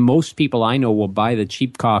 And most people I know will buy the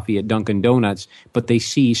cheap coffee at Dunkin' Donuts, but they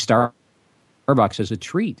see Starbucks as a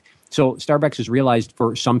treat. So Starbucks has realized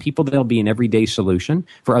for some people they'll be an everyday solution.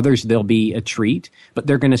 For others they'll be a treat. But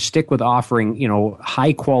they're going to stick with offering,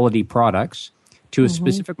 high quality products to a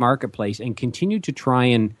specific marketplace and continue to try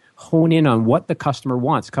and hone in on what the customer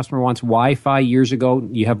wants. The customer wants Wi-Fi. Years ago,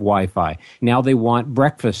 you have Wi-Fi. Now they want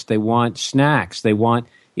breakfast. They want snacks. They want,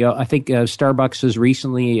 I think Starbucks has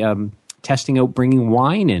recently testing out bringing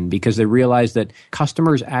wine in because they realize that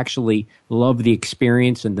customers actually love the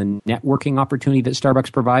experience and the networking opportunity that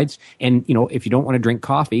Starbucks provides. And, if you don't want to drink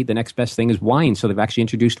coffee, the next best thing is wine. So they've actually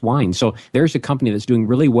introduced wine. So there's a company that's doing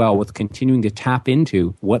really well with continuing to tap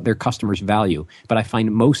into what their customers value. But I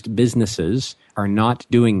find most businesses are not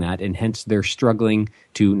doing that, and hence they're struggling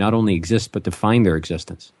to not only exist, but to find their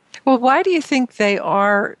existence. Well, why do you think they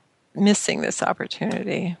are missing this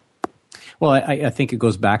opportunity? Well, I think it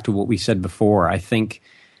goes back to what we said before. I think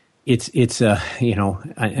it's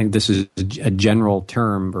and this is a general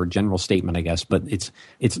term or general statement, I guess, but it's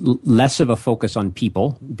less of a focus on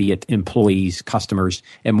people, be it employees, customers,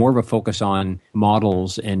 and more of a focus on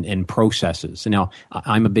models and processes. Now,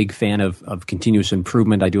 I'm a big fan of continuous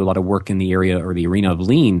improvement. I do a lot of work in the area or the arena of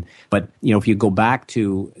lean. But, if you go back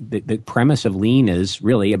to the premise of lean is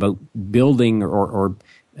really about building or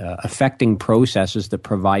affecting processes that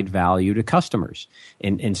provide value to customers.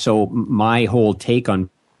 And so my whole take on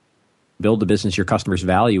build the business your customers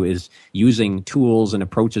value is using tools and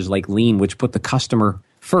approaches like Lean, which put the customer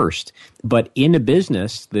first. But in a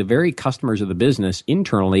business, the very customers of the business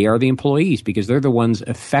internally are the employees, because they're the ones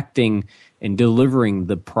affecting and delivering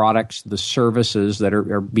the products, the services that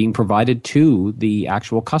are being provided to the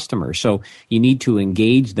actual customer. So you need to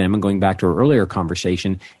engage them, and going back to our earlier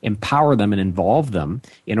conversation, empower them and involve them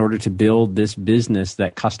in order to build this business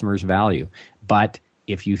that customers value. But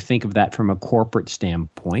if you think of that from a corporate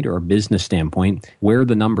standpoint or a business standpoint, where are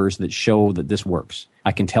the numbers that show that this works?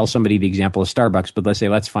 I can tell somebody the example of Starbucks, but let's say,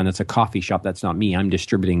 that's fine, that's a coffee shop, that's not me. I'm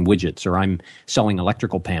distributing widgets, or I'm selling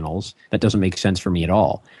electrical panels. That doesn't make sense for me at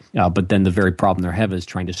all. But then the very problem they have is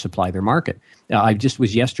trying to supply their market. I just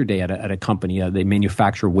was yesterday at a company, they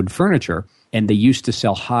manufacture wood furniture, and they used to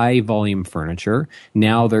sell high volume furniture.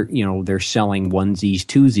 Now they're selling onesies,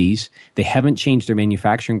 twosies. They haven't changed their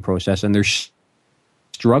manufacturing process, and they're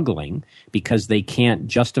struggling because they can't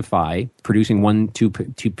justify producing one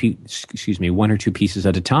or two pieces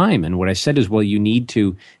at a time. And what I said is, well, you need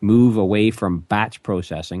to move away from batch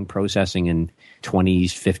processing in 20s,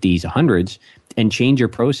 50s, 100s, and change your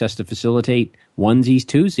process to facilitate onesies,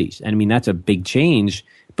 twosies. And I mean, that's a big change,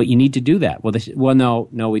 but you need to do that. Well, they said, well,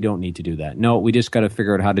 no, we don't need to do that. No, we just got to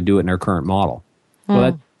figure out how to do it in our current model.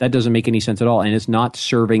 Well, that doesn't make any sense at all, and it's not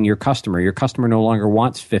serving your customer. Your customer no longer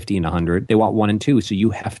wants 50 and 100. They want 1 and 2, so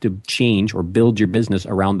you have to change or build your business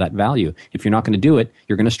around that value. If you're not going to do it,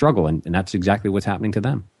 you're going to struggle, and that's exactly what's happening to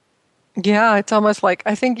them. Yeah, it's almost like,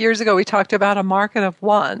 I think years ago we talked about a market of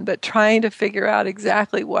one, but trying to figure out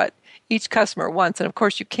exactly what each customer wants. And of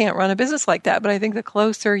course, you can't run a business like that, but I think the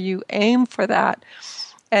closer you aim for that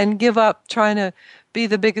and give up trying to be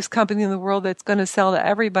the biggest company in the world that's going to sell to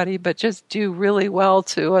everybody, but just do really well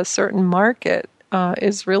to a certain market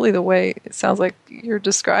is really the way, it sounds like you're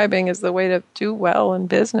describing, is the way to do well in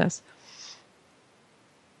business.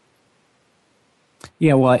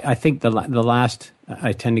 Yeah, well, I think the last,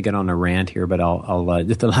 I tend to get on a rant here, but I'll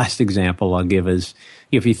the last example I'll give is,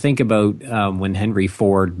 if you think about when Henry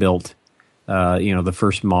Ford built, the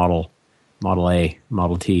first Model A,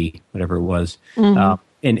 Model T, whatever it was. Mm-hmm.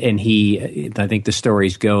 And he, I think the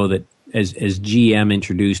stories go that as GM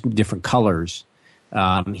introduced different colors,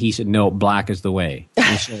 he said, no, black is the way.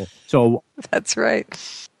 So that's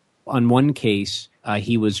right. On one case,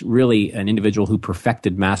 he was really an individual who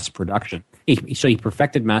perfected mass production. So he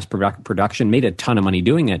perfected mass production, made a ton of money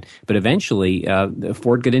doing it, but eventually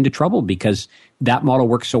Ford got into trouble because that model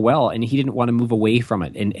worked so well, and he didn't want to move away from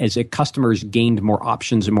it. And as customers gained more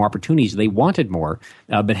options and more opportunities, they wanted more,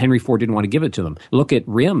 but Henry Ford didn't want to give it to them. Look at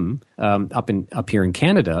RIM up here in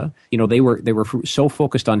Canada. They were so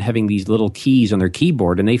focused on having these little keys on their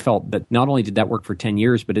keyboard, and they felt that not only did that work for 10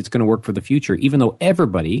 years, but it's going to work for the future, even though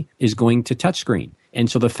everybody is going to touchscreen. And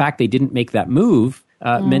so the fact they didn't make that move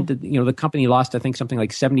meant that the company lost, I think, something like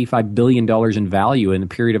 $75 billion in value in a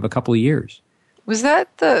period of a couple of years. Was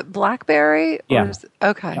that the BlackBerry? Yeah.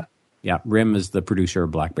 Okay. Yeah. RIM is the producer of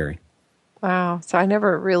BlackBerry. Wow. So I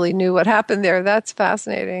never really knew what happened there. That's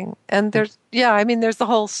fascinating. And there's the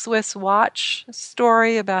whole Swiss watch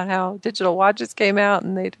story about how digital watches came out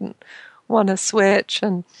and they didn't want to switch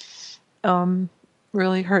and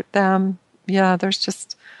really hurt them. Yeah, there's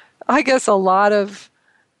just, I guess, a lot of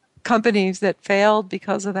companies that failed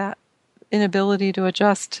because of that inability to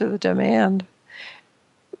adjust to the demand.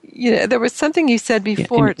 There was something you said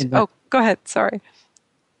before. Go ahead. Sorry.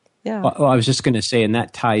 Yeah. Well, I was just going to say, and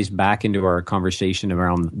that ties back into our conversation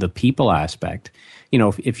around the people aspect.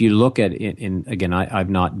 If you look at it, and again, I've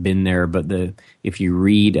not been there, but if you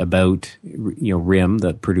read about, RIM,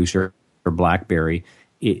 the producer for BlackBerry,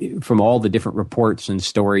 from all the different reports and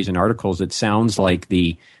stories and articles, it sounds like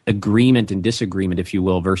the agreement and disagreement, if you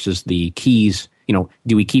will, versus the keys.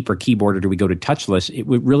 Do we keep our keyboard or do we go to touchless? It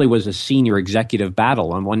really was a senior executive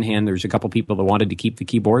battle. On one hand, there's a couple people that wanted to keep the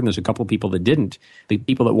keyboard, and there's a couple people that didn't. The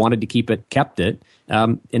people that wanted to keep it kept it,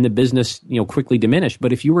 and the business quickly diminished.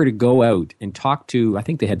 But if you were to go out and talk to, I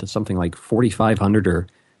think they had something like 4,500 or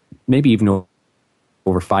maybe even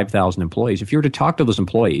over 5,000 employees. If you were to talk to those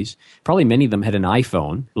employees, probably many of them had an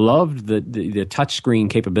iPhone, loved the touchscreen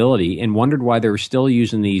capability, and wondered why they were still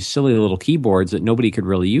using these silly little keyboards that nobody could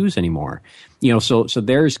really use anymore. So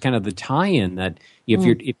there's kind of the tie-in that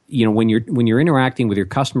when you're interacting with your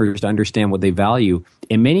customers to understand what they value,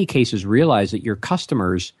 in many cases realize that your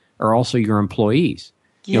customers are also your employees.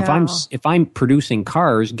 Yeah. If I'm producing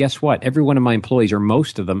cars, guess what? Every one of my employees, or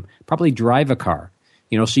most of them, probably drive a car.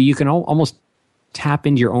 So you can almost tap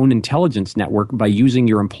into your own intelligence network by using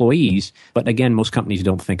your employees. But again, most companies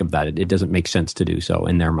don't think of that. It doesn't make sense to do so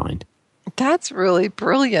in their mind. That's really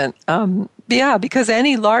brilliant. Because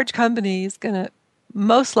any large company is going to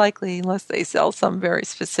most likely, unless they sell some very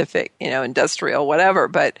specific, industrial, whatever,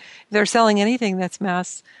 but if they're selling anything that's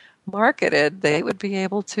mass marketed, they would be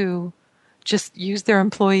able to just use their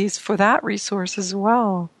employees for that resource as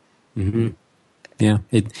well. Mm-hmm. Yeah.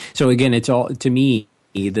 So again, it's all, to me,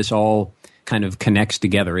 this all kind of connects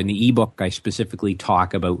together. In the ebook, I specifically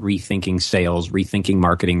talk about rethinking sales, rethinking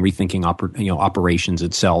marketing, rethinking operations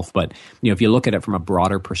itself. But if you look at it from a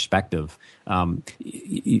broader perspective,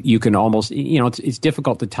 you can almost it's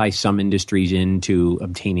difficult to tie some industries into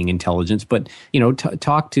obtaining intelligence. But go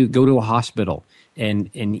to a hospital. And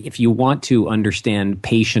if you want to understand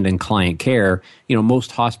patient and client care,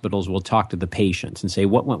 most hospitals will talk to the patients and say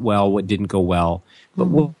what went well, what didn't go well. But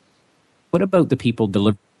what about the people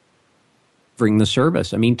delivering the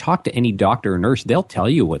service? I mean, talk to any doctor or nurse. They'll tell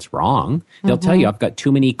you what's wrong. They'll tell you, I've got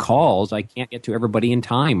too many calls. I can't get to everybody in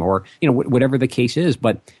time, or, whatever the case is.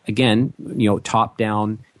 But again,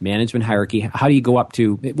 top-down management hierarchy, how do you go up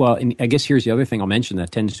to, well, and I guess here's the other thing I'll mention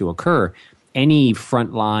that tends to occur. Any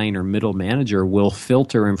frontline or middle manager will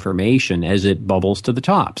filter information as it bubbles to the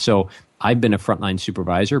top. So I've been a frontline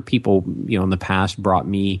supervisor. People, in the past brought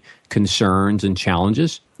me concerns and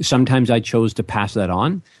challenges. Sometimes I chose to pass that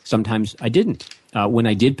on. Sometimes I didn't. When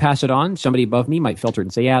I did pass it on, somebody above me might filter it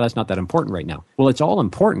and say, yeah, that's not that important right now. Well, it's all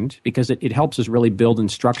important because it helps us really build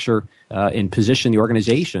and structure and position the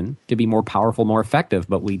organization to be more powerful, more effective.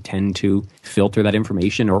 But we tend to filter that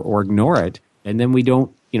information or ignore it. And then we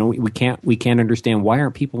don't, we can't understand, why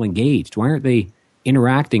aren't people engaged? Why aren't they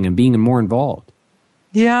interacting and being more involved?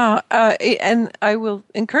 Yeah, and I will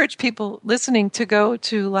encourage people listening to go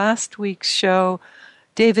to last week's show.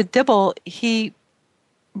 David Dibble, he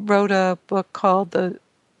wrote a book called The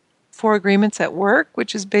 4 Agreements at Work,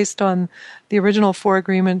 which is based on the original 4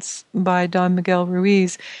 Agreements by Don Miguel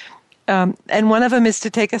Ruiz. And one of them is to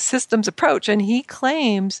take a systems approach. And he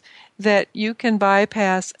claims that you can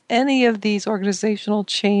bypass any of these organizational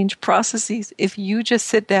change processes if you just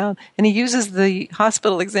sit down. And he uses the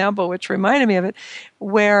hospital example, which reminded me of it,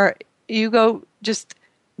 where you go just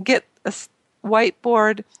get a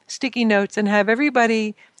whiteboard, sticky notes, and have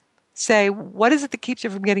everybody say, what is it that keeps you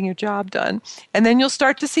from getting your job done? And then you'll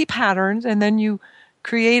start to see patterns, and then you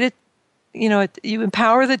create it. You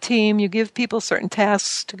empower the team, you give people certain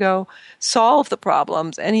tasks to go solve the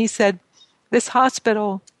problems. And he said this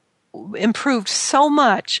hospital improved so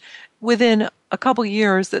much within a couple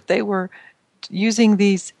years that they were using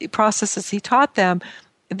these processes he taught them.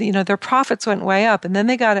 Their profits went way up. And then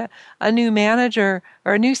they got a new manager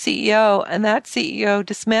or a new CEO, and that CEO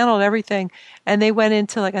dismantled everything. And they went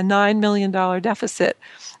into like a $9 million deficit.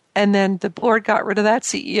 And then the board got rid of that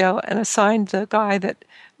CEO and assigned the guy that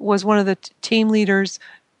was one of the team leaders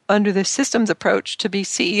under the systems approach to be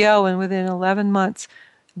CEO. And within 11 months,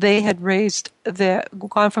 they had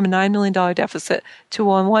gone from a $9 million deficit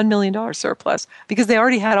to a $1 million surplus because they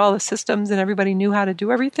already had all the systems and everybody knew how to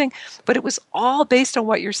do everything. But it was all based on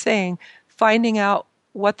what you're saying, finding out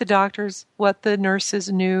what the doctors, what the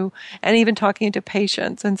nurses knew, and even talking to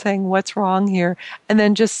patients and saying what's wrong here, and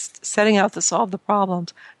then just setting out to solve the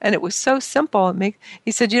problems. And it was so simple.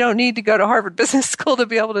 He said, you don't need to go to Harvard Business School to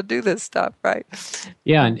be able to do this stuff, right?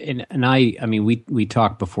 Yeah, and I mean, we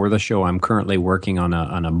talked before the show. I'm currently working on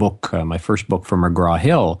a book, my first book from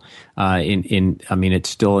McGraw-Hill. It's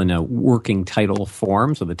still in a working title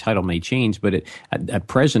form, so the title may change, but at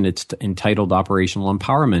present it's entitled Operational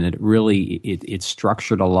Empowerment. It really it's structured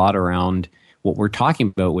a lot around what we're talking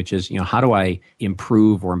about, which is, how do I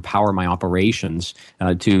improve or empower my operations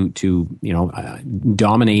to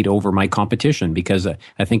dominate over my competition? Because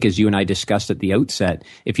I think, as you and I discussed at the outset,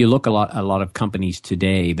 if you look a lot of companies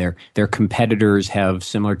today, their competitors have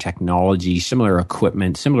similar technology, similar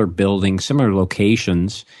equipment, similar buildings, similar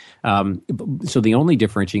locations. So the only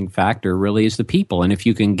differentiating factor really is the people. And if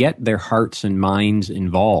you can get their hearts and minds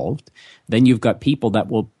involved, then you've got people that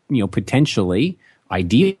will, potentially,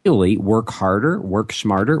 ideally, work harder, work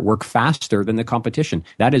smarter, work faster than the competition.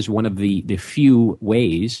 That is one of the few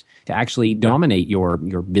ways to actually dominate your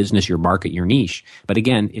business, your market, your niche. But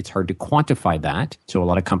again, it's hard to quantify that. So a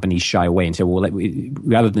lot of companies shy away and say, well,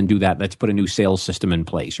 rather than do that, let's put a new sales system in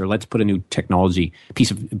place, or let's put a new technology,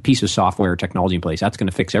 piece of software or technology in place. That's going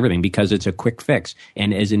to fix everything because it's a quick fix.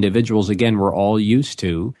 And as individuals, again, we're all used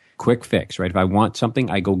to quick fix, right? If I want something,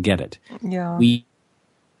 I go get it. Yeah. We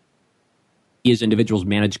as individuals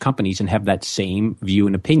manage companies and have that same view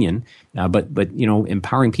and opinion. But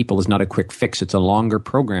empowering people is not a quick fix. It's a longer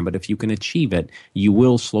program. But if you can achieve it, you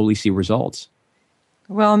will slowly see results.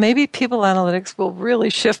 Well, maybe people analytics will really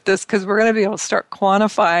shift this because we're going to be able to start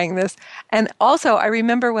quantifying this. And also, I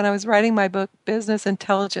remember when I was writing my book, Business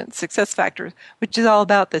Intelligence, Success Factors, which is all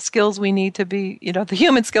about the skills we need to be, the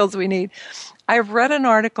human skills we need. I've read an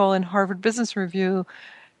article in Harvard Business Review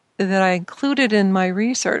that I included in my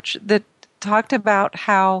research that talked about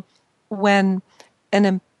how when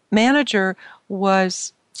a manager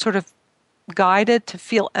was sort of guided to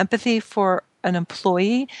feel empathy for an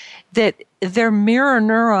employee, that their mirror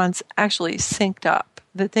neurons actually synced up,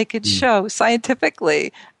 that they could show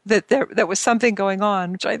scientifically that there was something going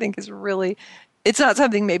on, which I think is really, it's not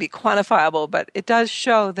something maybe quantifiable, but it does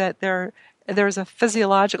show that there's a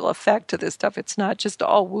physiological effect to this stuff. It's not just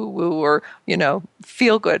all woo-woo or,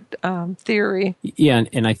 feel-good theory. Yeah,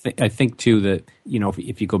 and I think too that,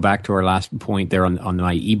 if you go back to our last point there on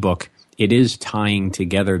my ebook, it is tying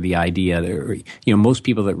together the idea that, most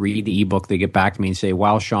people that read the ebook, they get back to me and say,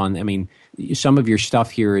 wow, Sean, some of your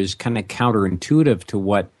stuff here is kind of counterintuitive to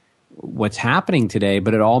what's happening today,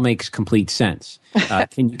 but it all makes complete sense.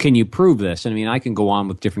 Can you prove this? I can go on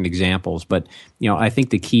with different examples, but, I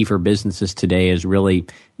think the key for businesses today is really,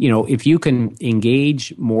 if you can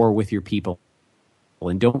engage more with your people,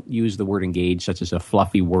 and don't use the word engage such as a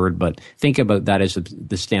fluffy word, but think about that as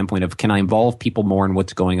the standpoint of, can I involve people more in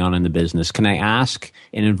what's going on in the business? Can I ask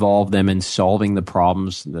and involve them in solving the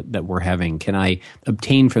problems that we're having? Can I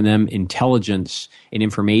obtain from them intelligence and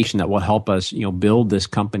information that will help us, build this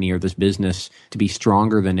company or this business to be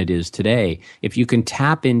stronger than it is today? If you can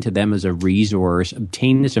tap into them as a resource,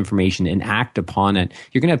 obtain this information and act upon it,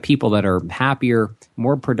 you're going to have people that are happier,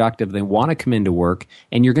 more productive, they want to come into work,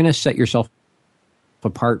 and you're going to set yourself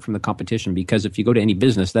apart from the competition, because if you go to any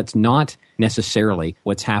business, that's not necessarily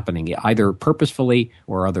what's happening, either purposefully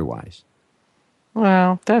or otherwise.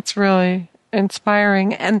 Wow, that's really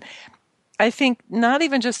inspiring. And I think not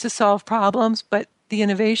even just to solve problems, but the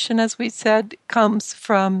innovation, as we said, can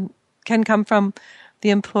come from the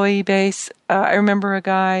employee base. I remember a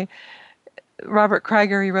guy, Robert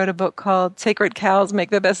Krieger, he wrote a book called Sacred Cows Make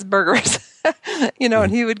the Best Burgers.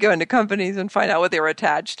 And he would go into companies and find out what they were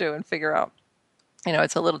attached to and figure out,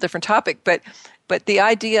 it's a little different topic, but the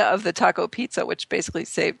idea of the taco pizza, which basically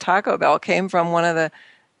saved Taco Bell, came from one of the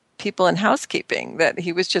people in housekeeping, that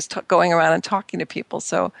he was just going around and talking to people.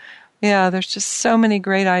 So, yeah, there's just so many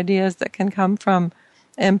great ideas that can come from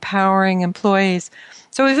empowering employees.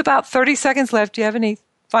 So we have about 30 seconds left. Do you have any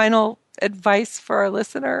final advice for our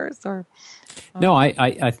listeners? Or No,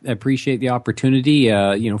 I appreciate the opportunity.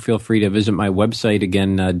 Feel free to visit my website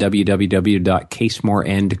again,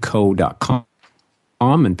 www.casemoreandco.com.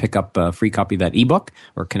 And pick up a free copy of that ebook,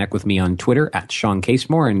 or connect with me on Twitter at Sean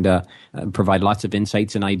Casemore, and provide lots of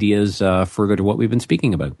insights and ideas further to what we've been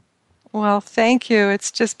speaking about. Well, thank you. It's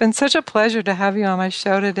just been such a pleasure to have you on my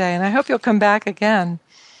show today, and I hope you'll come back again.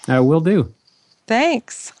 I will do.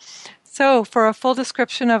 Thanks. So for a full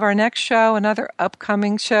description of our next show and other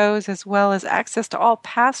upcoming shows, as well as access to all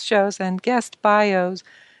past shows and guest bios,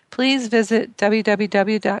 please visit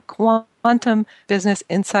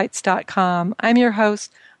www.quantumbusinessinsights.com. I'm your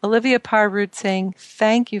host, Olivia Parrud, saying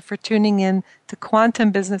thank you for tuning in to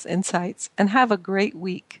Quantum Business Insights, and have a great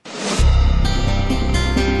week.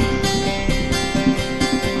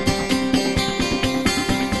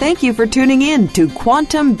 Thank you for tuning in to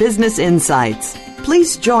Quantum Business Insights.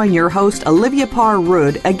 Please join your host, Olivia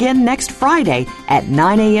Parrud, again next Friday at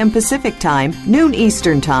 9 a.m. Pacific Time, noon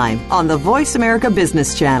Eastern Time on the Voice America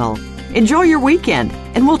Business Channel. Enjoy your weekend,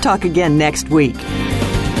 and we'll talk again next week.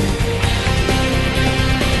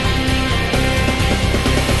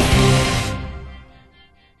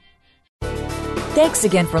 Thanks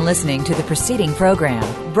again for listening to the preceding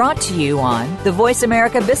program, brought to you on the Voice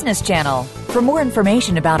America Business Channel. For more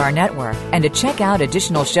information about our network and to check out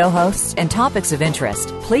additional show hosts and topics of interest,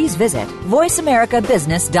 please visit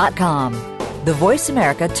voiceamericabusiness.com. The Voice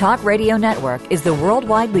America Talk Radio Network is the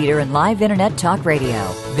worldwide leader in live Internet talk radio.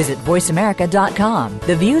 Visit voiceamerica.com.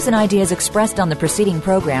 The views and ideas expressed on the preceding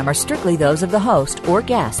program are strictly those of the host or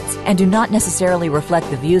guests and do not necessarily reflect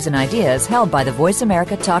the views and ideas held by the Voice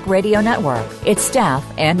America Talk Radio Network, its staff,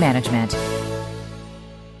 and management.